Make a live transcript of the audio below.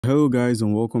Hello guys,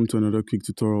 and welcome to another quick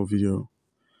tutorial video.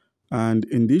 And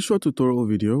in this short tutorial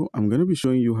video, I'm going to be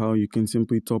showing you how you can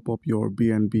simply top up your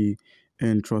BNB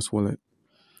in Trust Wallet.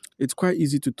 It's quite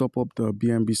easy to top up the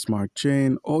BNB Smart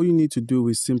Chain. All you need to do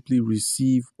is simply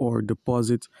receive or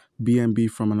deposit BNB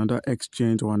from another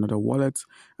exchange or another wallet.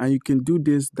 And you can do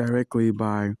this directly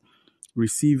by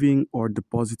receiving or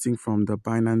depositing from the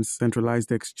Binance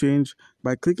Centralized Exchange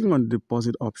by clicking on the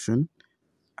deposit option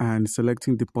and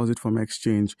selecting deposit from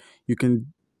exchange. You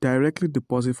can directly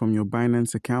deposit from your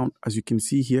Binance account. As you can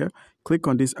see here, click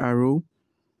on this arrow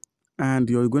and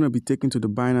you're going to be taken to the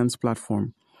Binance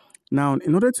platform. Now,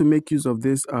 in order to make use of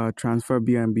this transfer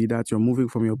BNB that you're moving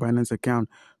from your Binance account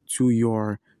to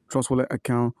your Trust Wallet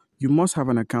account, you must have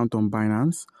an account on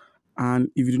Binance. And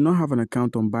if you do not have an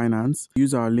account on Binance,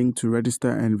 use our link to register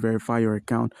and verify your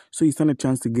account so you stand a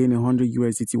chance to gain 100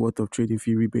 USDT worth of trading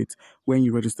fee rebates when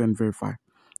you register and verify.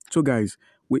 So guys,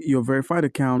 with your verified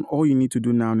account, all you need to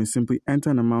do now is simply enter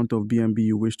an amount of BNB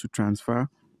you wish to transfer.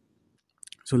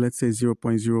 So let's say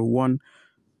 0.01.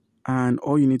 And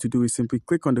all you need to do is simply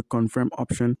click on the confirm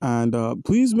option. And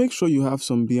please make sure you have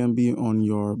some BNB on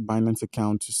your Binance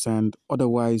account to send.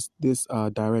 Otherwise, this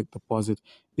direct deposit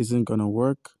isn't going to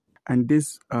work. And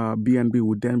this BNB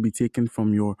would then be taken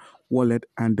from your wallet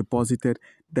and deposited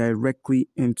directly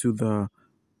into the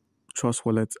Trust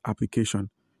Wallet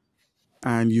application.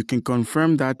 And you can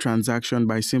confirm that transaction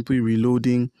by simply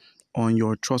reloading on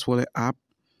your Trust Wallet app.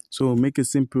 So make a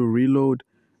simple reload,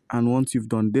 and once you've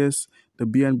done this, the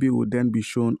BNB will then be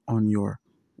shown on your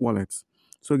wallet.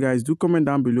 So guys, do comment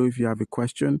down below if you have a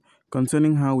question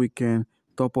concerning how we can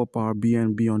top up our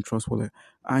BNB on Trust Wallet,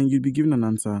 and you'll be given an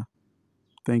answer.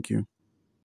 Thank you.